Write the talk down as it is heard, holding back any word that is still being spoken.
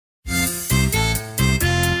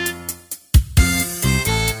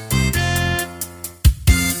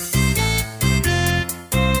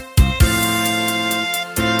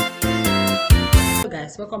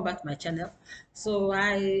welcome back to my channel. So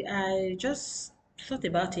I just thought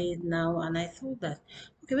about it now, and I thought that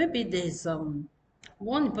okay, maybe there's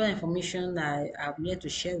one important information I'm here to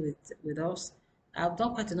share with us. I've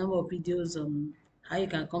done quite a number of videos on how you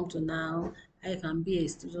can come to now, how you can be a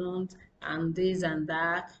student, and this and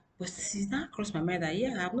that. But it's now crossed my mind that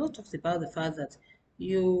yeah, I've not talked about the fact that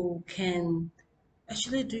you can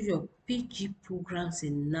actually do your PG programs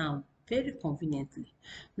in now very conveniently.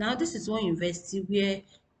 Now, this is one university where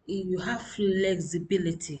you have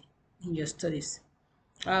flexibility in your studies.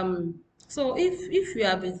 So if you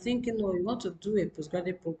have been thinking or you want to do a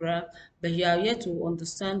postgraduate program, but you are yet to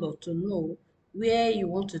understand or to know where you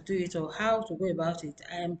want to do it or how to go about it,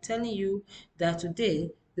 I am telling you that today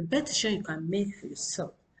the best decision you can make for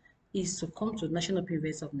yourself is to come to National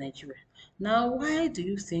University of Nigeria. Now, why do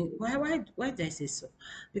you think, why did I say so?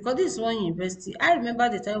 Because this is one university, I remember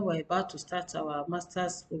the time we were about to start our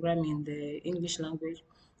master's program in the English language.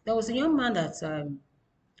 There was a young man that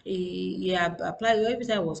he had applied. Every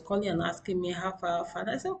time he was calling and asking me how far.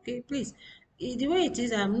 I said, okay, please. The way it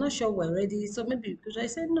is, I'm not sure we're ready. So maybe because I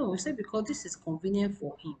said no. He said because this is convenient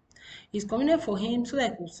for him. It's convenient for him so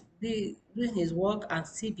that he could be doing his work and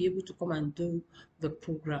still be able to come and do the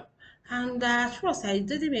program. And at first, it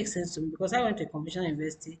didn't make sense to me because I went to a conventional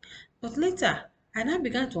university. But later, I now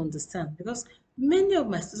began to understand because many of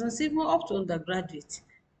my students, even up to undergraduate,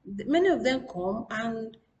 many of them come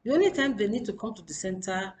and the only time they need to come to the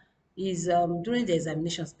center is during the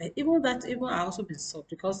examinations. But even that, even I also been solved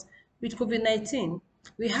because with COVID-19,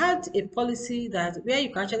 we had a policy that where you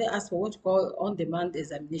can actually ask for what you call on-demand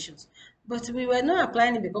examinations. But we were not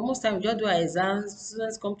applying it because most times we just do our exams,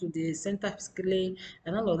 students come to the center physically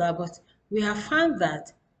and all of that. But we have found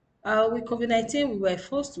that with COVID-19, we were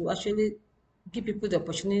forced to actually give people the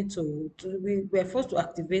opportunity we were forced to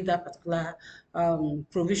activate that particular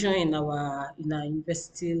provision in our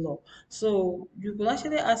university law. So you could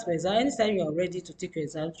actually ask for exam anytime you are ready to take your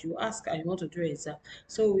exam. You ask and you want to do your exam.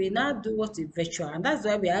 So we now do what is virtual, and that's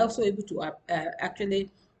why we are also able to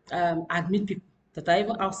actually admit people that are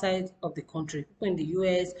even outside of the country. People in the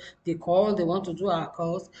US, they call, they want to do our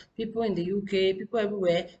course. People in the UK, people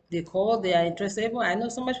everywhere, they call, they are interested. Even I know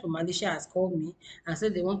somebody from Malaysia has called me and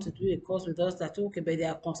said they want to do a course with us. That okay, but they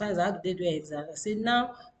are concerned how do they do exam. I said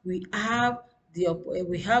now we have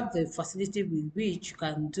the facility with which you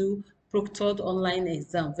can do proctored online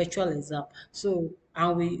exam, virtual exam. So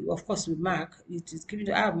and we of course we mark it is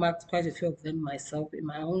given. I have marked quite a few of them myself in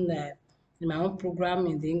my own program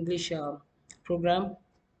in the English program.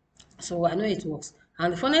 So I know it works.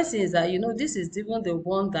 And the funniest thing is that, this is even the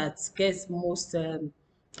one that gets most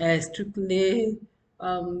strictly.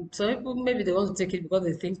 Some people, maybe they want to take it because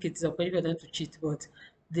they think it's a opportunity for them to cheat, but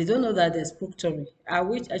they don't know that there's proctoring,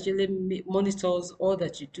 which actually monitors all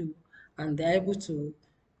that you do, and they're able to.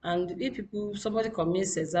 And if somebody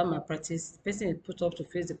commits exam malpractice, the person is put up to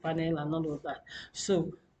face the panel and all of that.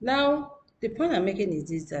 So now the point I'm making is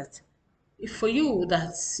this that if for you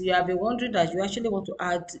that you have been wondering that you actually want to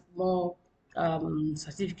add more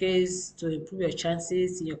certificates to improve your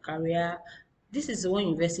chances in your career, this is the one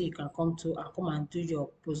university you can come to and come and do your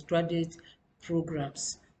postgraduate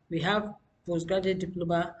programs. We have postgraduate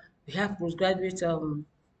diploma, we have postgraduate,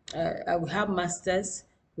 we have masters,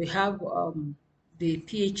 we have the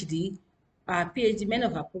PhD. Our PhD, many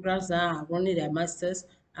of our programs now are running their masters,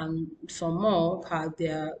 and some more have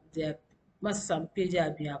their masters and PhD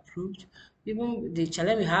have been approved. Even the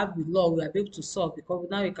challenge we have with law, we are able to solve because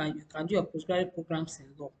now you can do your postgraduate programs in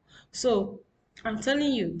law. So I'm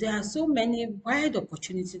telling you, there are so many wide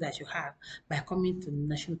opportunities that you have by coming to the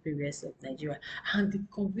National University of Nigeria. And the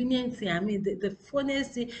convenience thing, I mean, the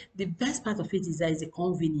funniest thing, the best part of it is that it's the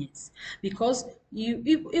convenience. Because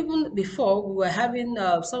even before, we were having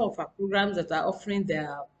some of our programs that are offering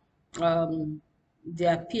um,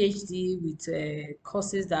 their PhD with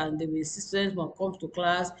courses that the students must come to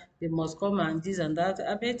class, they must come and this and that.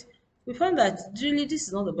 I bet we found that really this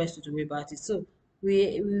is not the best way to go about it. So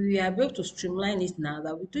we are able to streamline it now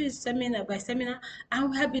that we do it seminar by seminar,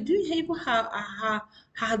 and we have been doing even her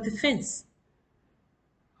defense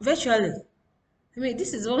virtually. I mean,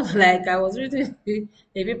 this is one like I was reading a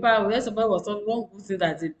paper where somebody was talking one good thing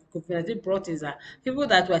that the COVID-19 brought is that people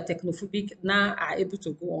that were technophobic now are able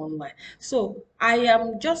to go online. So I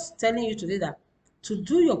am just telling you today that to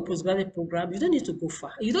do your postgraduate program, you don't need to go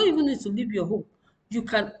far. You don't even need to leave your home. You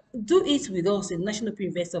can do it with us in National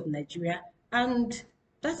University of Nigeria, and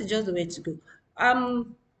that is just the way to go.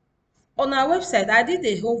 On our website, I did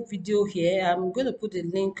a whole video here. I'm going to put the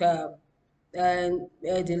link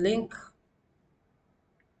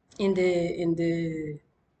in the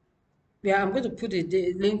Yeah, I'm going to put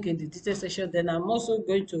the link in the detail section. Then I'm also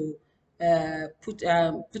going to put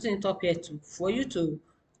it up here to for you to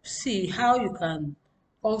see how you can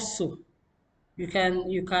also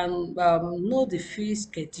know the fee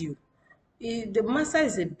schedule. The master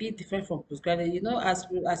is a bit different from postgraduate. You know, as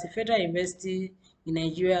a federal university in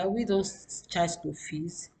Nigeria, we don't charge school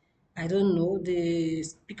fees. I don't know. The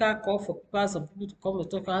speaker called for people, some people to come and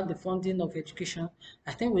talk about the funding of education.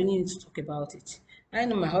 I think we need to talk about it. I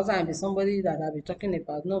know my husband will be somebody that I'll be talking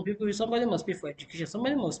about. No, people, somebody must pay for education.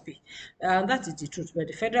 Somebody must pay. And that is the truth. But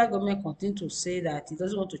the federal government continue to say that it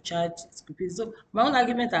doesn't want to charge school fees. So my own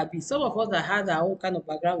argument will be some of us that had our own kind of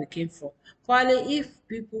background we came from. Probably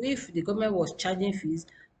if the government was charging fees,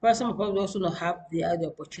 probably some of us would also not have the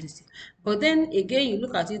opportunity. But then again, you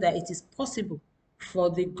look at it that it is possible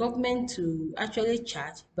for the government to actually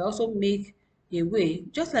charge, but also make a way,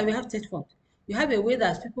 just like we have tech fund, you have a way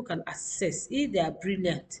that people can access if they are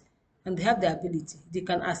brilliant and they have the ability, they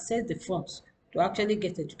can access the funds to actually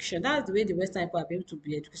get education. That's the way the Western people are able to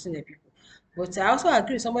be educating their people. But I also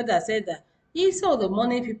agree with somebody that said that if some of the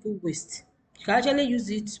money people waste, you can actually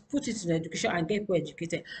use it, put it in education and get people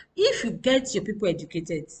educated. If you get your people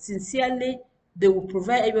educated, sincerely, they will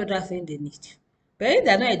provide every other thing they need. But if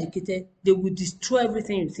they are not educated, they will destroy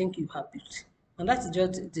everything you think you have built. And that is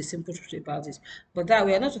just the simple truth about it. But that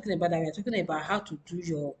we are not talking about that, we are talking about how to do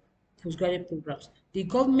your postgraduate programs. The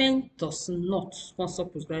government does not sponsor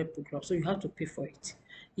postgraduate programs, so you have to pay for it.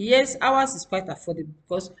 Yes, ours is quite affordable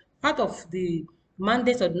because part of the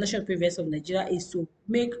mandate of the National Previous of Nigeria is to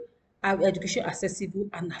make our education accessible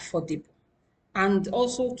and affordable, and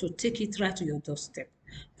also to take it right to your doorstep.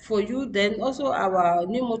 For you, then also our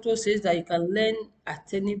new motto says that you can learn at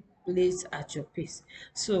any place at your pace.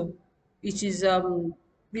 So it is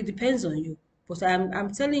it depends on you. But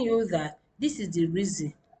I'm telling you that this is the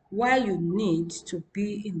reason why you need to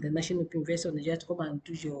be in the National University of Nigeria to come and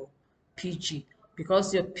do your PG,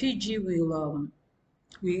 because your PG will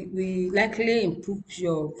likely improve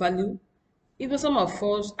your value. Even some of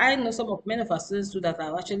us, I know some of many of our students too that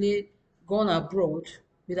have actually gone abroad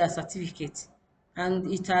with a certificate, and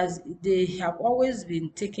they have always been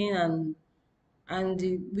taken, and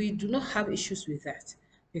we do not have issues with that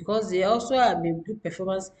because they also have been good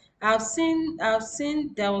performance. I've seen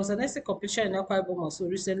there was an essay competition in Akwa Ibom also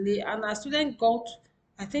recently, and our student got,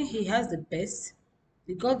 I think he has the best.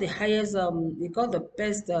 He got the highest, he got the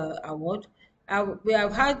best award. We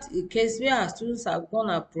have had a case where our students have gone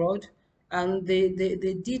abroad and they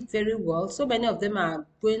did very well. So many of them are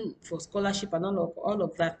going for scholarship and all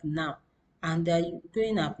of that now, and they're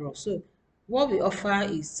going abroad. So what we offer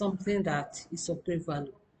is something that is of great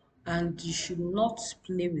value, and you should not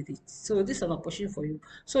play with it. So this is an opportunity for you.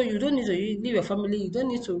 So you don't need to leave your family, you don't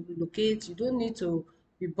need to relocate, you don't need to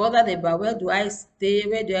be bothered about where do I stay,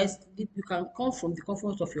 where do I sleep. You can come from the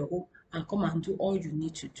comfort of your home and come and do all you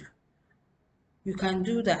need to do. You can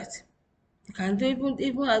do that. You can do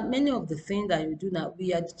even many of the things that you do now,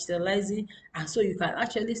 we are digitalizing, and so you can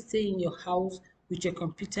actually stay in your house with your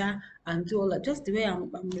computer and do all that. Just the way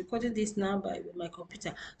I'm recording this now with my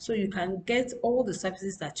computer, so you can get all the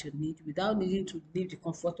services that you need without needing to leave the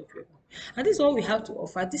comfort of your home. And this is all we have to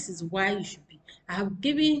offer. This is why you should be.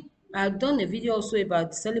 I've done a video also about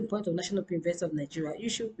the selling point of National Open University of Nigeria. You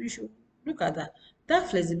should look at that. That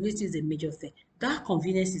flexibility is a major thing. That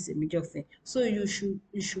convenience is a major thing. So you should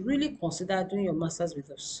really consider doing your masters with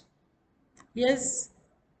us. Yes,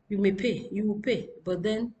 you will pay, but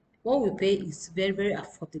then what we pay is very, very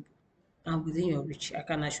affordable and within your reach. I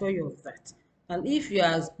can assure you of that. And if you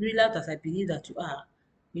are as brilliant as I believe that you are,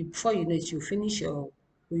 before you know it, you finish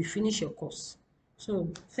your course.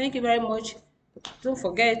 So thank you very much. Don't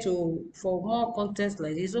forget for more content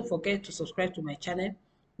like this, don't forget to subscribe to my channel.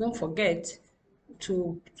 Don't forget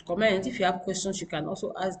to comment. If you have questions, you can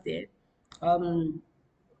also ask there. Um,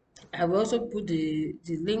 I will also put the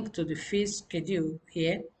link to the fee schedule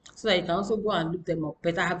here so that you can also go and look them up.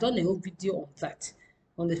 But I have done a whole video on that,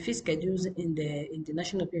 on the fee schedules in the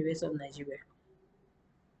National University of Nigeria.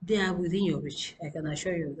 They are within your reach. I can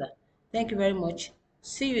assure you of that. Thank you very much.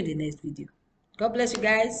 See you in the next video. God bless you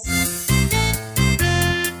guys.